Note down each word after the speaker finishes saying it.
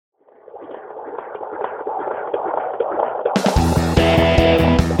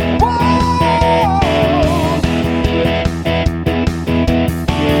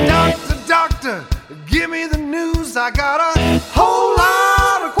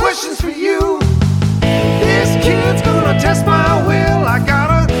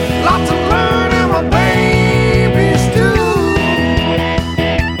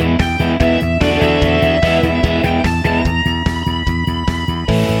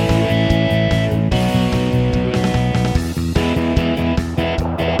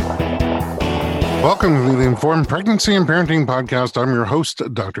Welcome to the Informed Pregnancy and Parenting Podcast. I'm your host,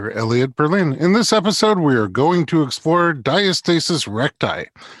 Dr. Elliot Berlin. In this episode, we are going to explore diastasis recti,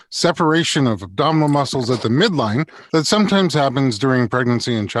 separation of abdominal muscles at the midline that sometimes happens during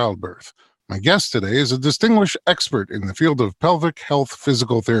pregnancy and childbirth. My guest today is a distinguished expert in the field of pelvic health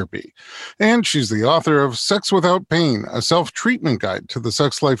physical therapy, and she's the author of Sex Without Pain, a self-treatment guide to the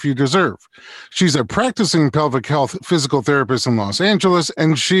sex life you deserve. She's a practicing pelvic health physical therapist in Los Angeles,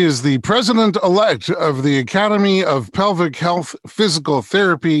 and she is the president-elect of the Academy of Pelvic Health Physical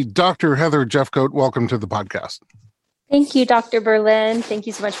Therapy. Dr. Heather Jeffcoat, welcome to the podcast. Thank you, Dr. Berlin. Thank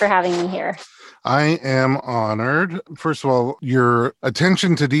you so much for having me here. I am honored. First of all, your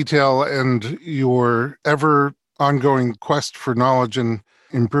attention to detail and your ever ongoing quest for knowledge and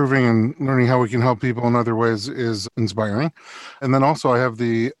improving and learning how we can help people in other ways is inspiring. And then also I have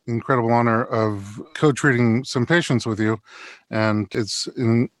the incredible honor of co-treating some patients with you. And it's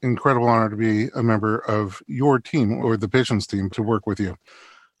an incredible honor to be a member of your team or the patient's team to work with you.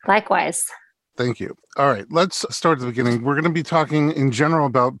 Likewise. Thank you. All right, let's start at the beginning. We're going to be talking in general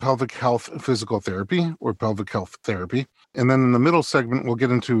about pelvic health physical therapy or pelvic health therapy. And then in the middle segment, we'll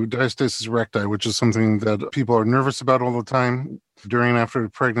get into diastasis recti, which is something that people are nervous about all the time during and after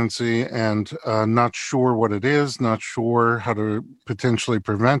pregnancy and not sure what it is, not sure how to potentially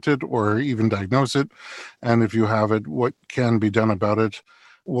prevent it or even diagnose it. And if you have it, what can be done about it.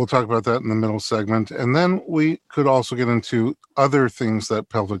 We'll talk about that in the middle segment. And then we could also get into other things that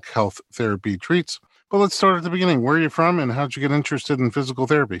pelvic health therapy treats. But let's start at the beginning. Where are you from and how'd you get interested in physical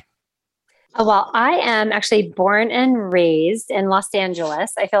therapy? Well, I am actually born and raised in Los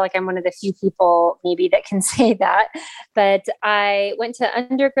Angeles. I feel like I'm one of the few people maybe that can say that. But I went to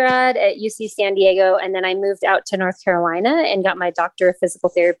undergrad at UC San Diego, and then I moved out to North Carolina and got my doctor of physical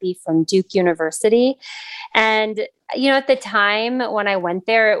therapy from Duke University. And at the time when I went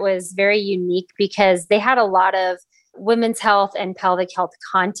there, it was very unique because they had a lot of women's health and pelvic health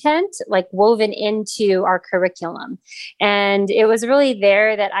content like woven into our curriculum. And it was really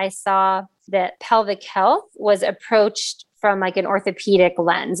there that I saw that pelvic health was approached from like an orthopedic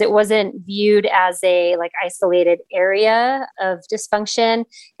lens. It wasn't viewed as a like isolated area of dysfunction.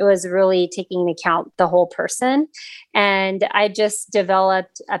 It was really taking into account the whole person. And I just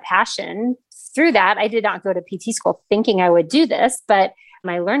developed a passion through that. I did not go to PT school thinking I would do this, but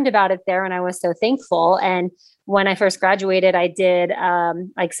I learned about it there and I was so thankful. And when I first graduated, I did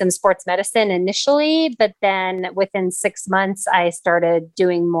like some sports medicine initially, but then within 6 months, I started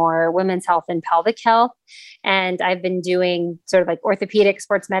doing more women's health and pelvic health. And I've been doing sort of like orthopedic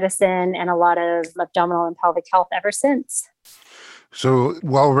sports medicine and a lot of abdominal and pelvic health ever since. So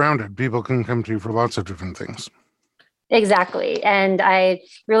well-rounded, people can come to you for lots of different things. Exactly. And I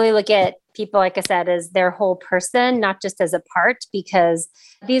really look at people, like I said, as their whole person, not just as a part, because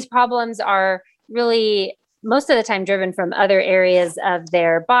these problems are really most of the time driven from other areas of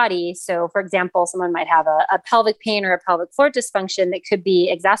their body. So for example, someone might have a pelvic pain or a pelvic floor dysfunction that could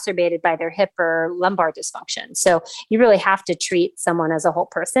be exacerbated by their hip or lumbar dysfunction. So you really have to treat someone as a whole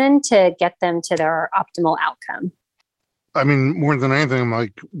person to get them to their optimal outcome. I mean, more than anything, I'm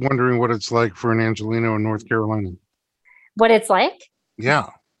like wondering what it's like for an Angelino in North Carolina. What it's like? Yeah.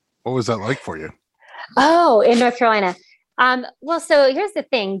 What was that like for you? Oh, in North Carolina. Well, so here's the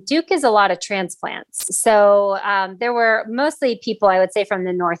thing. Duke is a lot of transplants. So there were mostly people, I would say, from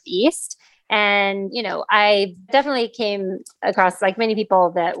the Northeast. And, I definitely came across like many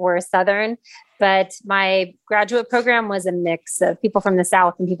people that were Southern, but my graduate program was a mix of people from the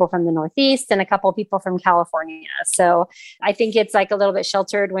South and people from the Northeast and a couple of people from California. So I think it's like a little bit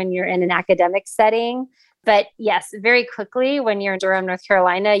sheltered when you're in an academic setting. But yes, very quickly, when you're in Durham, North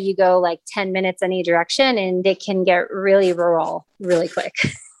Carolina, you go like 10 minutes any direction and it can get really rural really quick.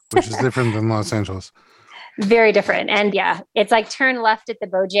 Which is different than Los Angeles. Very different. And yeah, it's like turn left at the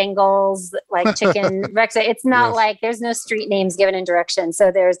Bojangles, like chicken Recti. It's not like there's no street names given in directions.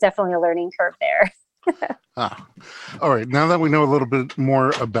 So there's definitely a learning curve there. All right. Now that we know a little bit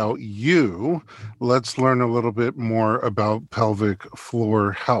more about you, let's learn a little bit more about pelvic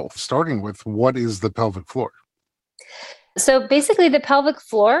floor health, starting with what is the pelvic floor? So basically, the pelvic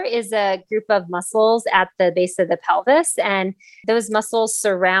floor is a group of muscles at the base of the pelvis, and those muscles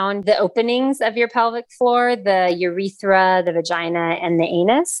surround the openings of your pelvic floor, the urethra, the vagina, and the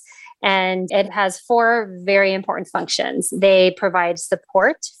anus. And it has 4 very important functions. They provide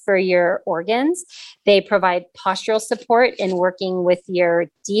support for your organs. They provide postural support in working with your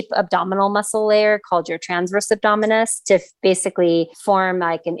deep abdominal muscle layer called your transverse abdominis to basically form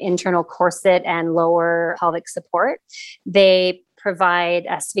like an internal corset and lower pelvic support. They provide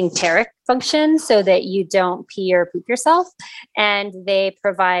a sphincteric function so that you don't pee or poop yourself. And they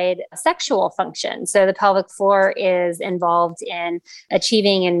provide a sexual function. So the pelvic floor is involved in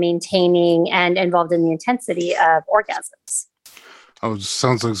achieving and maintaining and involved in the intensity of orgasms. Oh, it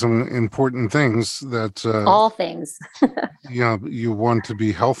sounds like some important things that... all things. Yeah, you want to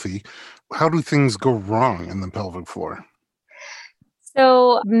be healthy. How do things go wrong in the pelvic floor?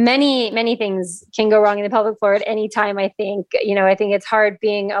 So many things can go wrong in the pelvic floor at any time. I think it's hard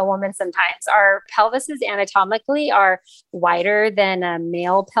being a woman sometimes. Our pelvises anatomically are wider than a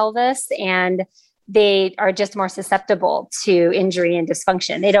male pelvis, and they are just more susceptible to injury and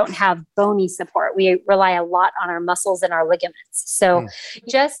dysfunction. They don't have bony support. We rely a lot on our muscles and our ligaments. So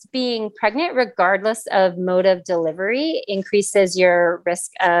just being pregnant, regardless of mode of delivery, increases your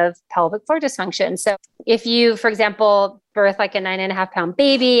risk of pelvic floor dysfunction. So if you, for example, birth like a 9.5-pound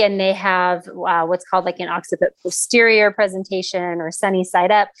baby and they have what's called like an occiput posterior presentation or sunny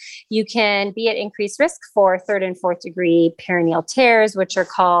side up, you can be at increased risk for 3rd and 4th degree perineal tears, which are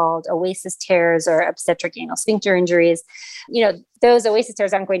called oasis tears or obstetric anal sphincter injuries. Those oasis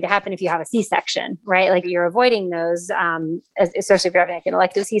tears aren't going to happen if you have a C-section, right? Like you're avoiding those, especially if you're having like an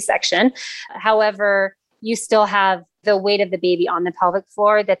elective C-section. However, you still have the weight of the baby on the pelvic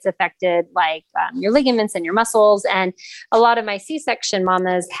floor that's affected like your ligaments and your muscles. And a lot of my C-section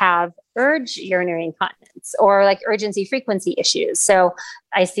mamas have urge urinary incontinence or like urgency frequency issues. So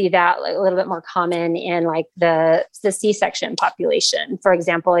I see that like a little bit more common in like the C-section population. For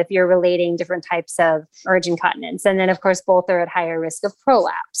example, if you're relating different types of urge incontinence, and then of course, both are at higher risk of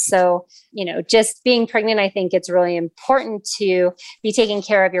prolapse. So, just being pregnant, I think it's really important to be taking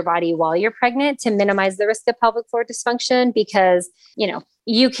care of your body while you're pregnant to minimize the risk of pelvic floor dysfunction because,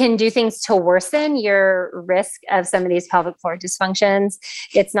 you can do things to worsen your risk of some of these pelvic floor dysfunctions.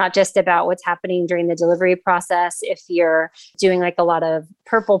 It's not just about what's happening during the delivery process. If you're doing like a lot of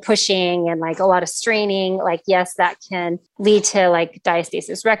purple pushing and like a lot of straining, like, yes, that can lead to like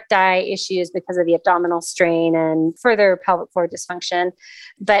diastasis recti issues because of the abdominal strain and further pelvic floor dysfunction.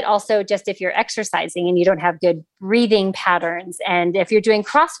 But also just if you're exercising and you don't have good breathing patterns. And if you're doing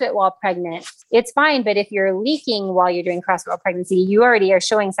CrossFit while pregnant, it's fine. But if you're leaking while you're doing CrossFit while pregnancy, you already are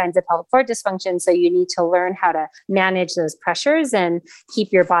showing signs of pelvic floor dysfunction. So you need to learn how to manage those pressures and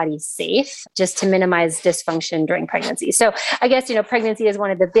keep your body safe just to minimize dysfunction during pregnancy. So I guess, pregnancy is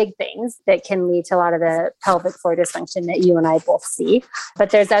one of the big things that can lead to a lot of the pelvic floor dysfunction that you and I both see. But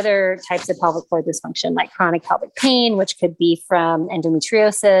there's other types of pelvic floor dysfunction like chronic pelvic pain, which could be from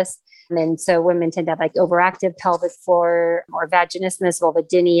endometriosis. And so women tend to have like overactive pelvic floor or vaginismus,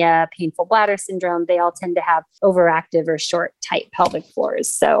 vulvodynia, painful bladder syndrome. They all tend to have overactive or short, tight pelvic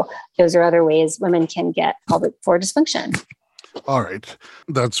floors. So those are other ways women can get pelvic floor dysfunction. All right.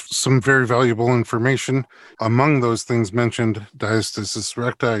 That's some very valuable information. Among those things mentioned, diastasis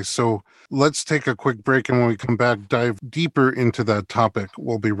recti. So let's take a quick break. And when we come back, dive deeper into that topic.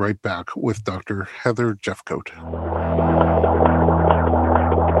 We'll be right back with Dr. Heather Jeffcoat.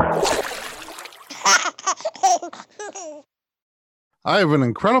 I have an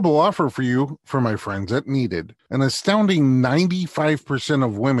incredible offer for you for my friends at Needed. An astounding 95%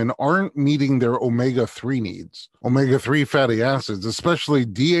 of women aren't meeting their omega-3 needs. Omega-3 fatty acids, especially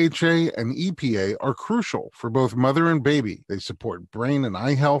DHA and EPA, are crucial for both mother and baby. They support brain and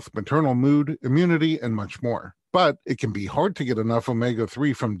eye health, maternal mood, immunity, and much more. But it can be hard to get enough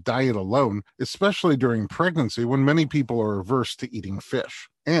omega-3 from diet alone, especially during pregnancy when many people are averse to eating fish.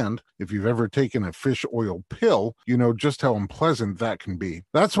 And if you've ever taken a fish oil pill, you know just how unpleasant that can be.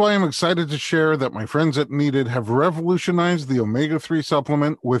 That's why I'm excited to share that my friends at Needed have revolutionized the omega-3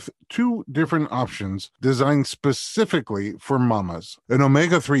 supplement with 2 different options designed specifically for mamas. An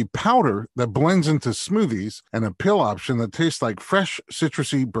omega-3 powder that blends into smoothies and a pill option that tastes like fresh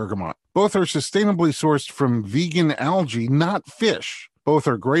citrusy bergamot. Both are sustainably sourced from vegan algae, not fish. Both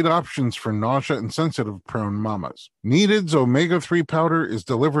are great options for nausea and sensitive-prone mamas. Needed's omega-3 powder is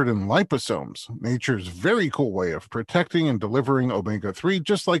delivered in liposomes, nature's very cool way of protecting and delivering omega-3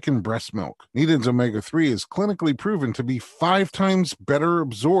 just like in breast milk. Needed's omega-3 is clinically proven to be 5 times better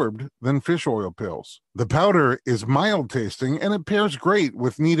absorbed than fish oil pills. The powder is mild-tasting, and it pairs great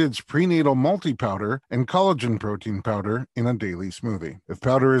with Needed's prenatal multi-powder and collagen protein powder in a daily smoothie. If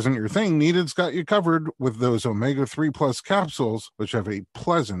powder isn't your thing, Needed's got you covered with those omega-3 plus capsules, which have a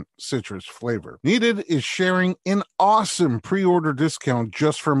pleasant citrus flavor. Needed is sharing an awesome pre-order discount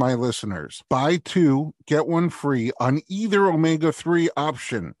just for my listeners. Buy 2, get 1 free on either omega-3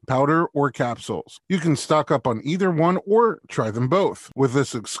 option, powder or capsules. You can stock up on either one or try them both. With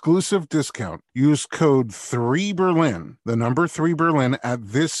this exclusive discount, use code 3Berlin, the number 3Berlin at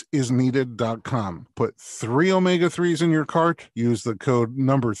thisisneeded.com. Put 3 omega-3s in your cart, use the code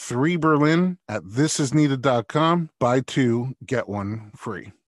number 3Berlin at thisisneeded.com. Buy 2, get 1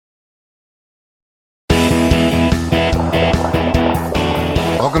 free.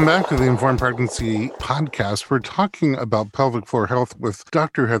 Welcome back to the Informed Pregnancy Podcast. We're talking about pelvic floor health with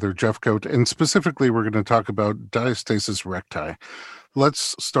Dr. Heather Jeffcoat, and specifically we're going to talk about diastasis recti.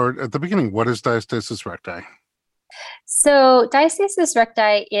 Let's start at the beginning. What is diastasis recti? So diastasis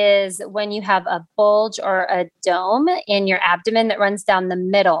recti is when you have a bulge or a dome in your abdomen that runs down the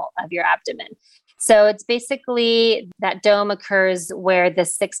middle of your abdomen. So it's basically that dome occurs where the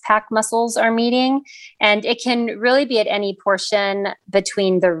six-pack muscles are meeting, and it can really be at any portion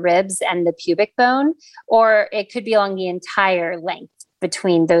between the ribs and the pubic bone, or it could be along the entire length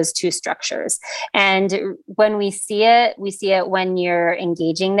between those two structures. And when we see it when you're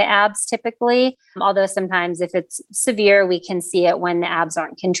engaging the abs typically, although sometimes if it's severe, we can see it when the abs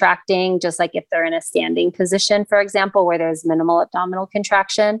aren't contracting, just like if they're in a standing position, for example, where there's minimal abdominal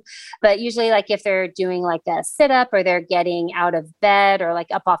contraction. But usually like if they're doing like a sit-up or they're getting out of bed or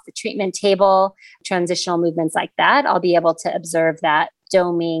like up off the treatment table, transitional movements like that, I'll be able to observe that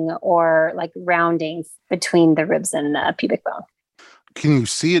doming or like rounding between the ribs and the pubic bone. Can you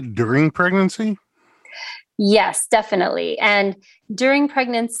see it during pregnancy? Yes, definitely. And during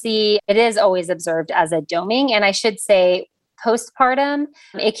pregnancy, it is always observed as a doming. And I should say postpartum,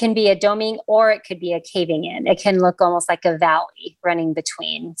 it can be a doming or it could be a caving in. It can look almost like a valley running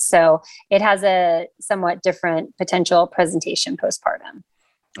between. So it has a somewhat different potential presentation postpartum.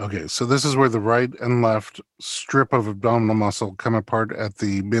 Okay, so this is where the right and left strip of abdominal muscle come apart at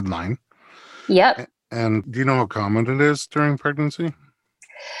the midline. Yep. And do you know how common it is during pregnancy?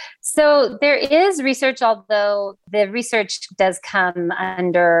 So there is research, although the research does come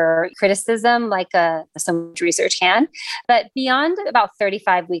under criticism, like so much research can. But beyond about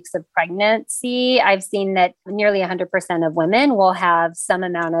 35 weeks of pregnancy, I've seen that nearly 100% of women will have some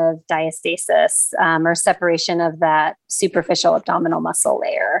amount of diastasis or separation of that superficial abdominal muscle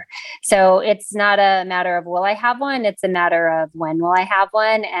layer. So it's not a matter of will I have one? It's a matter of when will I have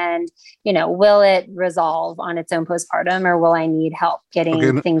one? And, will it resolve on its own postpartum or will I need help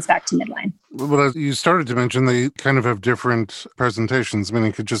getting things back to midline? Well, as you started to mention, they kind of have different presentations. I mean,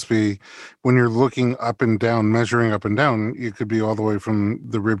 it could just be when you're looking up and down, measuring up and down, it could be all the way from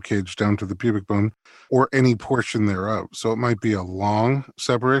the rib cage down to the pubic bone or any portion thereof. So it might be a long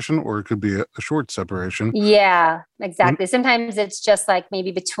separation or it could be a short separation. Yeah, exactly. Sometimes it's just like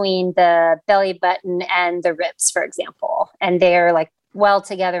maybe between the belly button and the ribs, for example, and they're like well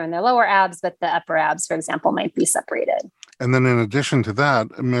together in their lower abs, but the upper abs, for example, might be separated. And then in addition to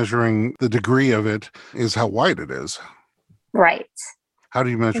that, measuring the degree of it is how wide it is. Right. How do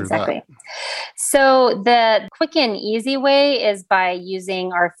you measure that? So the quick and easy way is by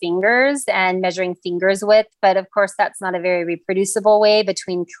using our fingers and measuring fingers width. But of course, that's not a very reproducible way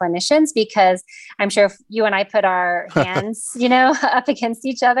between clinicians because I'm sure if you and I put our hands, up against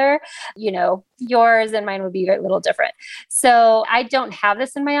each other, yours and mine would be a little different. So I don't have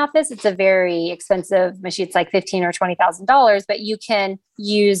this in my office. It's a very expensive machine. It's like $15,000 or $20,000, but you can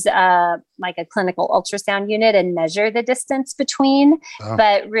use like a clinical ultrasound unit and measure the distance between. Oh.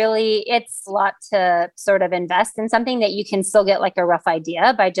 But really, it's a lot to sort of invest in something that you can still get like a rough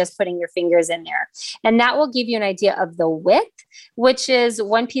idea by just putting your fingers in there. And that will give you an idea of the width, which is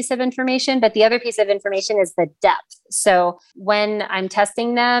one piece of information, but the other piece of information is the depth. So when I'm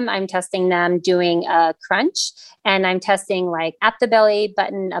testing them doing a crunch, and I'm testing like at the belly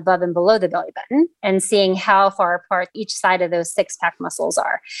button, above and below the belly button, and seeing how far apart each side of those six-pack muscles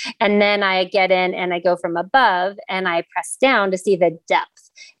are. And then I get in and I go from above and I press down to see the depth.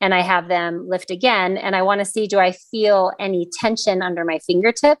 And I have them lift again. And I want to see, do I feel any tension under my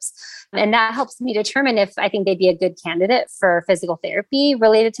fingertips? And that helps me determine if I think they'd be a good candidate for physical therapy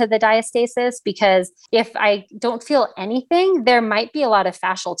related to the diastasis. Because if I don't feel anything, there might be a lot of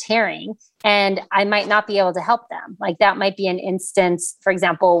fascial tearing and I might not be able to help them. Like that might be an instance, for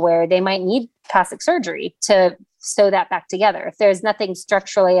example, where they might need plastic surgery to sew that back together. If there's nothing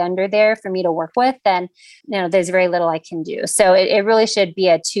structurally under there for me to work with, then there's very little I can do. So it really should be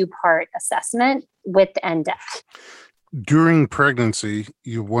a 2-part assessment, width and depth. During pregnancy,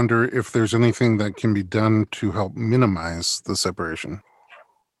 you wonder if there's anything that can be done to help minimize the separation.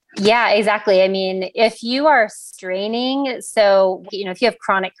 Yeah, exactly. I mean, if you are straining, so, if you have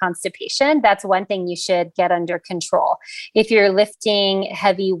chronic constipation, that's one thing you should get under control. If you're lifting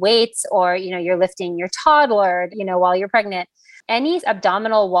heavy weights or, you're lifting your toddler, while you're pregnant, any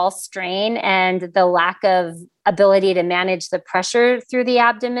abdominal wall strain and the lack of ability to manage the pressure through the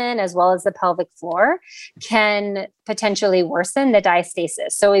abdomen as well as the pelvic floor can potentially worsen the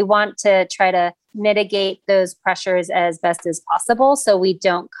diastasis. So we want to try to mitigate those pressures as best as possible so we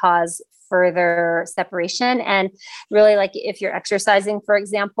don't cause further separation. And really, like if you're exercising, for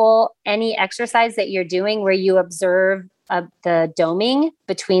example, any exercise that you're doing where you observe the doming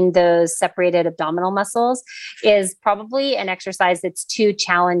between those separated abdominal muscles is probably an exercise that's too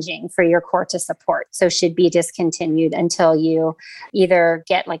challenging for your core to support. So should be discontinued until you either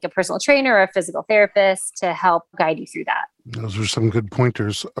get like a personal trainer or a physical therapist to help guide you through that. Those are some good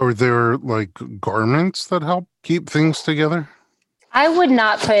pointers. Are there like garments that help keep things together? I would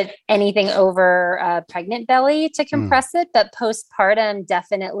not put anything over a pregnant belly to compress it, but postpartum,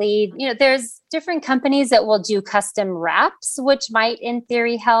 definitely. There's different companies that will do custom wraps, which might in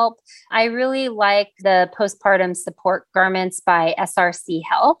theory help. I really like the postpartum support garments by SRC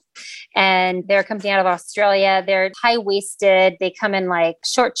Health. And they're a company out of Australia. They're high-waisted. They come in like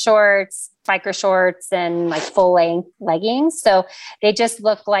short shorts, biker shorts, and like full length leggings. So they just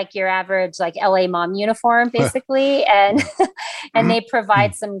look like your average like LA mom uniform, basically. And and they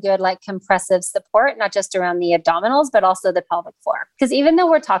provide some good like compressive support, not just around the abdominals, but also the pelvic floor. Because even though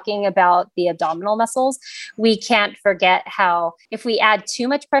we're talking about the abdominal muscles, we can't forget how if we add too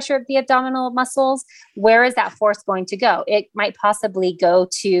much pressure of the abdominal muscles, where is that force going to go? It might possibly go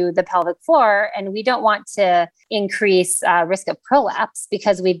to the pelvic floor, and we don't want to increase risk of prolapse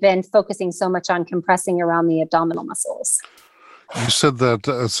because we've been focusing so much on compressing around the abdominal muscles. You said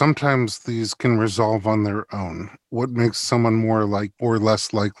that sometimes these can resolve on their own. What makes someone more like or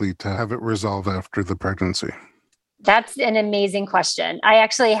less likely to have it resolve after the pregnancy? That's an amazing question. I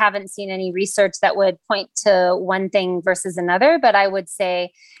actually haven't seen any research that would point to one thing versus another, but I would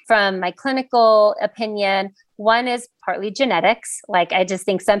say from my clinical opinion, one is partly genetics. Like, I just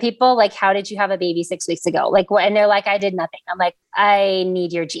think some people like, how did you have a baby 6 weeks ago? Like, what? And they're like, I did nothing. I'm like, I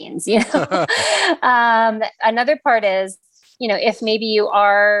need your genes, Another part is, if maybe you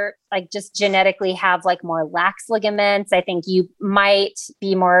are like just genetically have like more lax ligaments, I think you might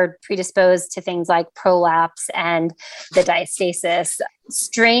be more predisposed to things like prolapse and the diastasis.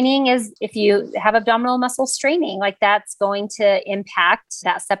 Straining is if you have abdominal muscle straining, like that's going to impact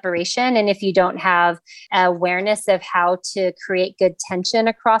that separation. And if you don't have awareness of how to create good tension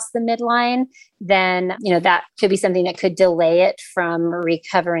across the midline, then, that could be something that could delay it from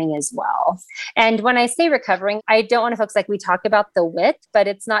recovering as well. And when I say recovering, I don't want to focus, like we talk about the width, but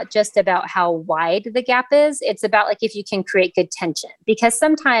it's not just about how wide the gap is. It's about like if you can create good tension, because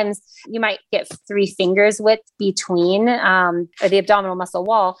sometimes you might get 3 fingers width between or the abdominal muscle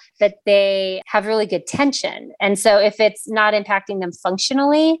wall, but they have really good tension. And so if it's not impacting them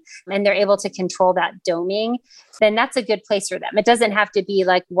functionally and they're able to control that doming, then that's a good place for them. It doesn't have to be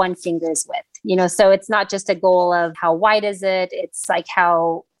like 1 finger's width, so it's not just a goal of how wide is it. It's like,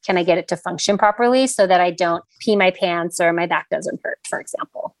 how can I get it to function properly so that I don't pee my pants or my back doesn't hurt, for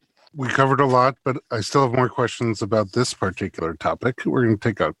example. We covered a lot, but I still have more questions about this particular topic. We're going to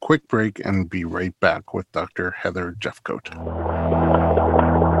take a quick break and be right back with Dr. Heather Jeffcoat.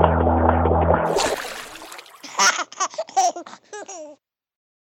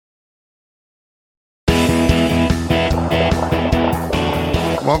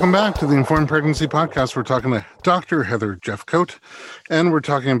 Welcome back to the Informed Pregnancy Podcast. We're talking to Dr. Heather Jeffcoat, and we're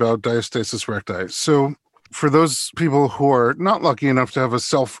talking about diastasis recti. So for those people who are not lucky enough to have a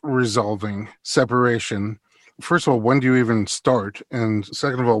self-resolving separation, first of all, when do you even start? And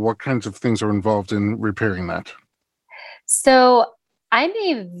second of all, what kinds of things are involved in repairing that? So I'm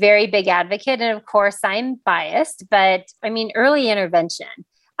a very big advocate, and of course I'm biased, but early intervention.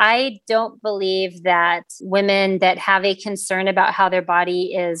 I don't believe that women that have a concern about how their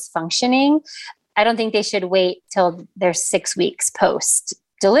body is functioning, I don't think they should wait till they're 6 weeks post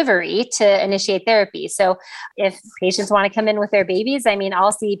delivery to initiate therapy. So if patients want to come in with their babies,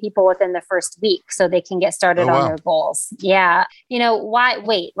 I'll see people within the first week so they can get started on their goals. Yeah. Why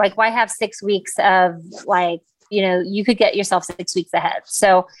wait? Like, why have 6 weeks of you could get yourself 6 weeks ahead.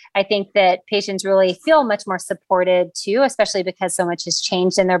 So I think that patients really feel much more supported too, especially because so much has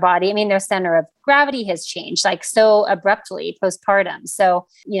changed in their body. Their center of gravity has changed like so abruptly postpartum. So,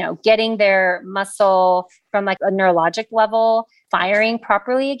 getting their muscle from like a neurologic level firing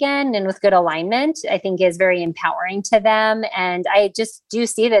properly again and with good alignment, I think is very empowering to them. And I just do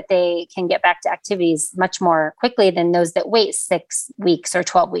see that they can get back to activities much more quickly than those that wait 6 weeks or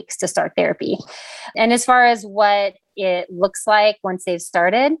 12 weeks to start therapy. And as far as what it looks like once they've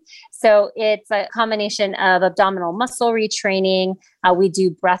started, so it's a combination of abdominal muscle retraining. We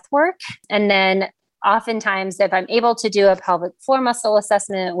do breath work, and then oftentimes, if I'm able to do a pelvic floor muscle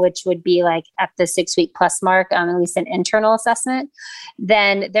assessment, which would be like at the 6-week plus mark, at least an internal assessment,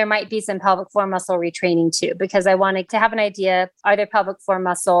 then there might be some pelvic floor muscle retraining too, because I wanted to have an idea, are their pelvic floor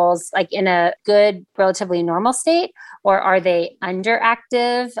muscles like in a good, relatively normal state, or are they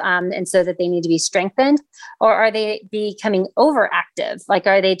underactive and so that they need to be strengthened, or are they becoming overactive? Like,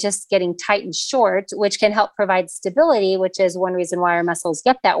 are they just getting tight and short, which can help provide stability, which is one reason why our muscles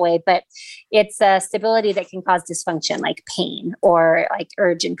get that way. But it's a stability that can cause dysfunction like pain or like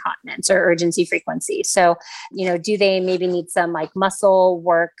urge incontinence or urgency frequency. So, do they maybe need some like muscle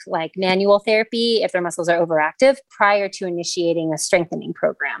work, like manual therapy if their muscles are overactive prior to initiating a strengthening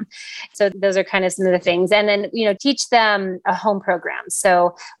program? So those are kind of some of the things. And then, teach them a home program.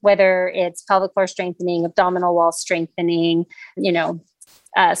 So whether it's pelvic floor strengthening, abdominal wall strengthening,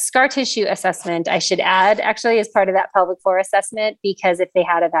 scar tissue assessment, I should add, actually, as part of that pelvic floor assessment, because if they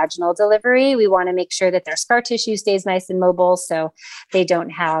had a vaginal delivery, we want to make sure that their scar tissue stays nice and mobile so they don't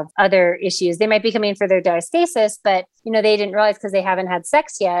have other issues. They might be coming for their diastasis, but they didn't realize because they haven't had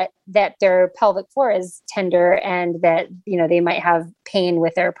sex yet that their pelvic floor is tender and that, they might have pain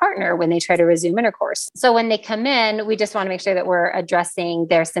with their partner when they try to resume intercourse. So when they come in, we just want to make sure that we're addressing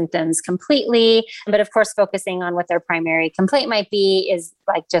their symptoms completely. But of course, focusing on what their primary complaint might be is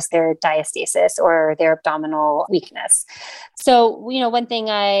like just their diastasis or their abdominal weakness. So, one thing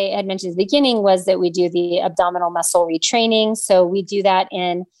I had mentioned at the beginning was that we do the abdominal muscle retraining. So we do that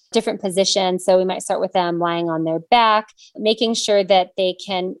in different positions. So we might start with them lying on their back, making sure that they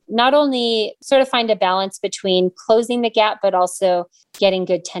can not only sort of find a balance between closing the gap, but also getting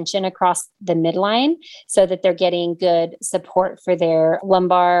good tension across the midline so that they're getting good support for their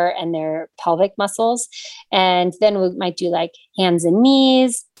lumbar and their pelvic muscles. And then we might do like hands and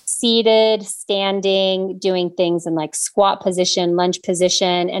knees, seated, standing, doing things in like squat position, lunge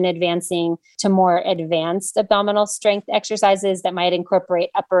position, and advancing to more advanced abdominal strength exercises that might incorporate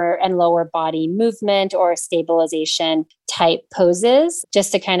upper and lower body movement or stabilization type poses,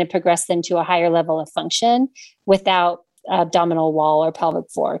 just to kind of progress them to a higher level of function without abdominal wall or pelvic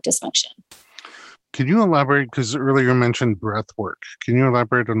floor dysfunction. Can you elaborate? Because earlier you mentioned breath work. Can you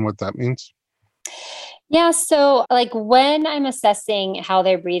elaborate on what that means? Yeah. So like when I'm assessing how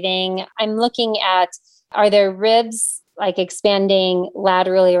they're breathing, I'm looking at, are their ribs like expanding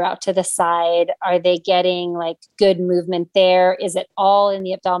laterally or out to the side? Are they getting like good movement there? Is it all in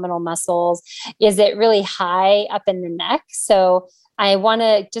the abdominal muscles? Is it really high up in the neck? So I want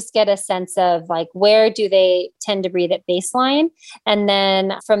to just get a sense of like, where do they tend to breathe at baseline? And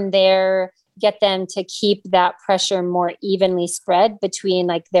then from there, get them to keep that pressure more evenly spread between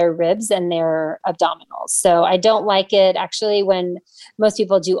like their ribs and their abdominals. So I don't like it actually when most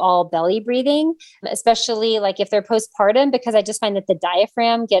people do all belly breathing, especially like if they're postpartum, because I just find that the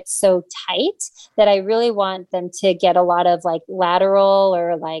diaphragm gets so tight that I really want them to get a lot of like lateral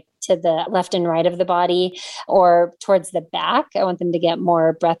or like to the left and right of the body or towards the back. I want them to get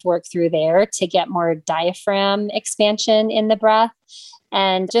more breath work through there to get more diaphragm expansion in the breath.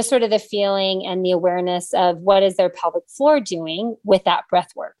 And just sort of the feeling and the awareness of what is their pelvic floor doing with that breath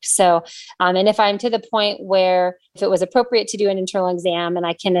work. So, and if I'm to the point where if it was appropriate to do an internal exam and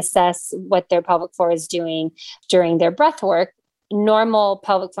I can assess what their pelvic floor is doing during their breath work, normal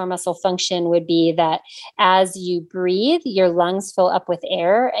pelvic floor muscle function would be that as you breathe, your lungs fill up with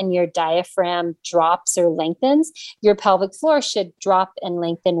air and your diaphragm drops or lengthens, your pelvic floor should drop and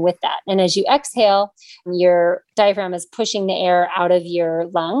lengthen with that. And as you exhale, your diaphragm is pushing the air out of your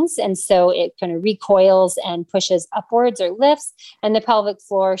lungs. And so it kind of recoils and pushes upwards or lifts, and the pelvic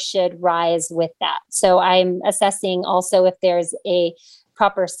floor should rise with that. So I'm assessing also if there's a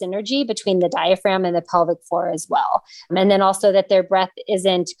proper synergy between the diaphragm and the pelvic floor as well. And then also that their breath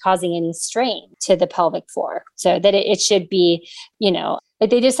isn't causing any strain to the pelvic floor. So that it should be, like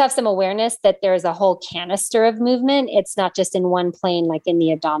they just have some awareness that there's a whole canister of movement. It's not just in one plane, like in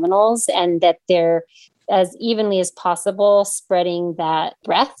the abdominals, and that they're as evenly as possible spreading that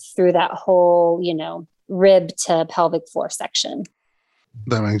breath through that whole, rib to pelvic floor section.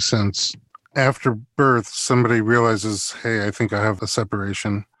 That makes sense. After birth, somebody realizes, hey, I think I have a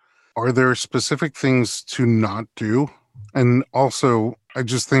separation. Are there specific things to not do? And also, I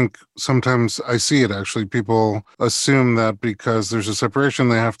just think sometimes I see it actually. People assume that because there's a separation,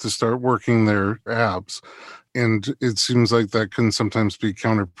 they have to start working their abs. And it seems like that can sometimes be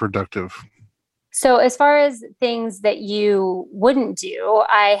counterproductive. So as far as things that you wouldn't do,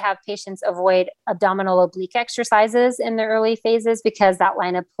 I have patients avoid abdominal oblique exercises in the early phases because that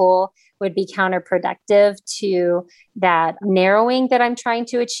line of pull would be counterproductive to that narrowing that I'm trying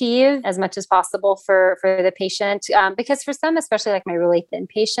to achieve as much as possible for the patient. Because for some, especially like my really thin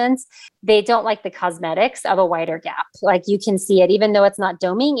patients, they don't like the cosmetics of a wider gap. Like you can see it, even though it's not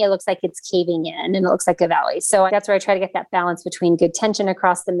doming, it looks like it's caving in and it looks like a valley. So that's where I try to get that balance between good tension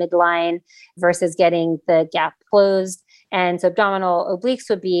across the midline versus getting the gap closed. And so abdominal obliques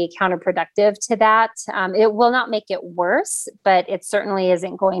would be counterproductive to that. It will not make it worse, but it certainly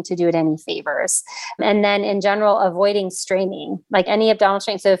isn't going to do it any favors. And then in general, avoiding straining, like any abdominal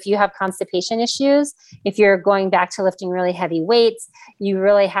strain. So if you have constipation issues, if you're going back to lifting really heavy weights, you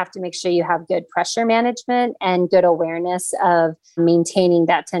really have to make sure you have good pressure management and good awareness of maintaining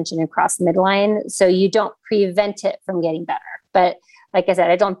that tension across midline so you don't prevent it from getting better. But like I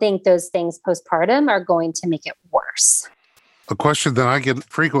said, I don't think those things postpartum are going to make it worse. A question that I get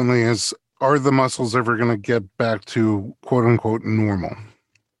frequently is, are the muscles ever going to get back to quote unquote normal?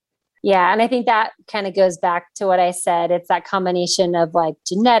 Yeah. And I think that kind of goes back to what I said. It's that combination of like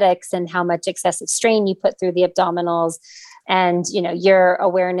genetics and how much excessive strain you put through the abdominals and, you know, your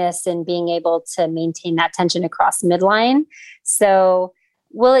awareness and being able to maintain that tension across midline. So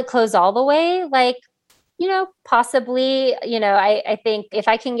will it close all the way? Like, you know, possibly, you know, I think if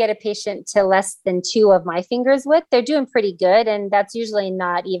I can get a patient to less than 2 of my fingers width, they're doing pretty good. And that's usually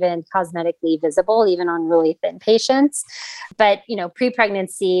not even cosmetically visible, even on really thin patients. But, you know,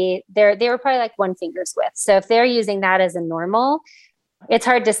 pre-pregnancy, they were probably like 1 finger's width. So if they're using that as a normal, it's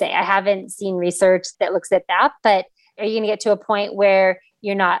hard to say. I haven't seen research that looks at that, but are you going to get to a point where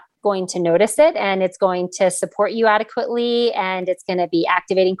you're not going to notice it and it's going to support you adequately and it's going to be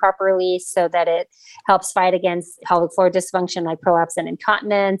activating properly so that it helps fight against pelvic floor dysfunction like prolapse and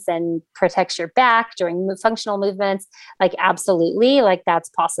incontinence and protects your back during functional movements? Like absolutely, like that's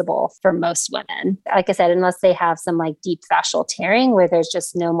possible for most women. Like I said, unless they have some like deep fascial tearing where there's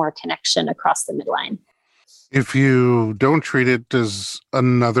just no more connection across the midline. If you don't treat it, does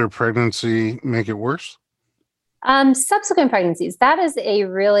another pregnancy make it worse? Subsequent pregnancies, that is a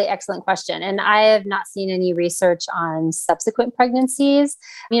really excellent question. And I have not seen any research on subsequent pregnancies.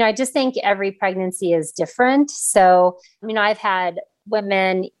 You know, I just think every pregnancy is different. So, you know, I've had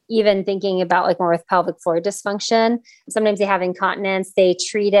women even thinking about like more with pelvic floor dysfunction. Sometimes they have incontinence, they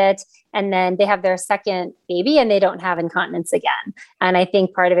treat it, and then they have their second baby and they don't have incontinence again. And I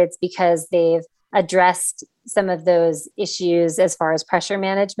think part of it's because they've addressed some of those issues as far as pressure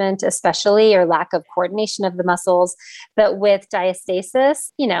management, especially, or lack of coordination of the muscles. But with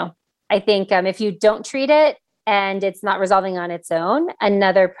diastasis, you know, I think if you don't treat it and it's not resolving on its own,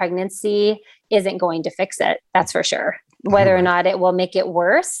 another pregnancy isn't going to fix it. That's for sure. Whether or not it will make it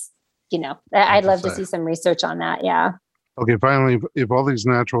worse, you know, I'd love to see some research on that. Yeah. Okay, finally, if all these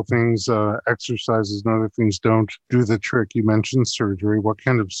natural things, exercises and other things don't do the trick, you mentioned surgery. What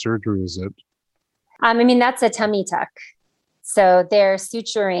kind of surgery is it? I mean, that's a tummy tuck. So they're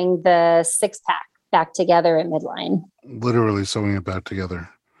suturing the 6-pack back together at midline. Literally sewing it back together.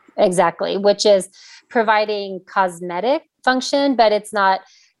 Exactly, which is providing cosmetic function, but it's not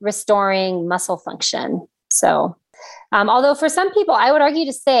restoring muscle function. So, although for some people, I would argue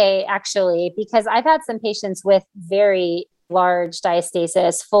to say, actually, because I've had some patients with very large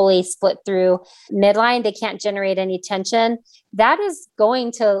diastasis fully split through midline, they can't generate any tension. That is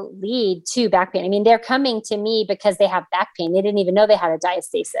going to lead to back pain. I mean, they're coming to me because they have back pain. They didn't even know they had a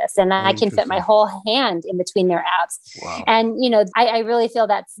diastasis. And I can fit my whole hand in between their abs. Wow. And, you know, I really feel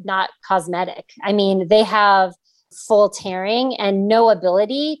that's not cosmetic. I mean, they have full tearing and no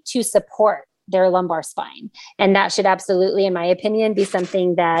ability to support their lumbar spine. And that should absolutely, in my opinion, be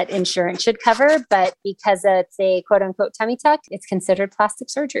something that insurance should cover. But because it's a quote unquote tummy tuck, it's considered plastic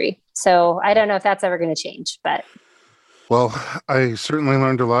surgery. So I don't know if that's ever going to change, but. Well, I certainly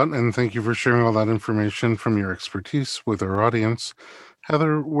learned a lot, and thank you for sharing all that information from your expertise with our audience.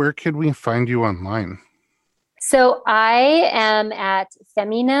 Heather, where can we find you online? So I am at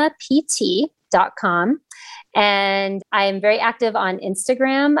feminapt.com. And I am very active on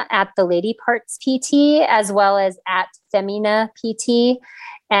Instagram at the Lady Parts PT, as well as at Femina PT.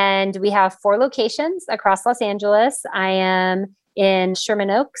 And we have 4 locations across Los Angeles. I am in Sherman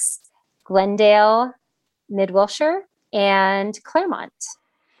Oaks, Glendale, Mid-Wilshire, and Claremont.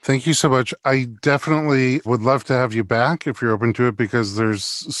 Thank you so much. I definitely would love to have you back if you're open to it, because there's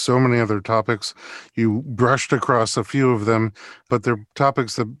so many other topics. You brushed across a few of them, but they're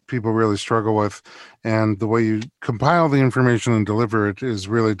topics that people really struggle with. And the way you compile the information and deliver it is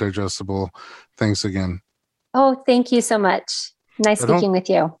really digestible. Thanks again. Oh, thank you so much. Nice speaking with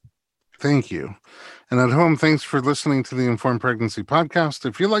you. Thank you. And at home, thanks for listening to the Informed Pregnancy Podcast.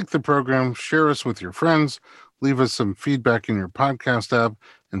 If you like the program, share us with your friends, leave us some feedback in your podcast app,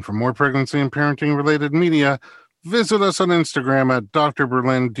 and for more pregnancy and parenting related media, visit us on Instagram at Dr.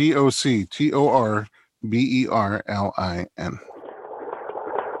 Berlin, DocTorBerlin.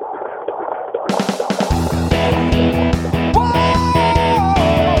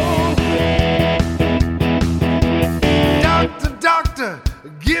 Doctor,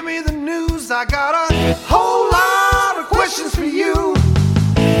 give me the news. I got a whole lot of questions for you.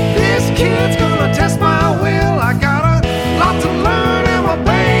 This kid's gonna test my will. I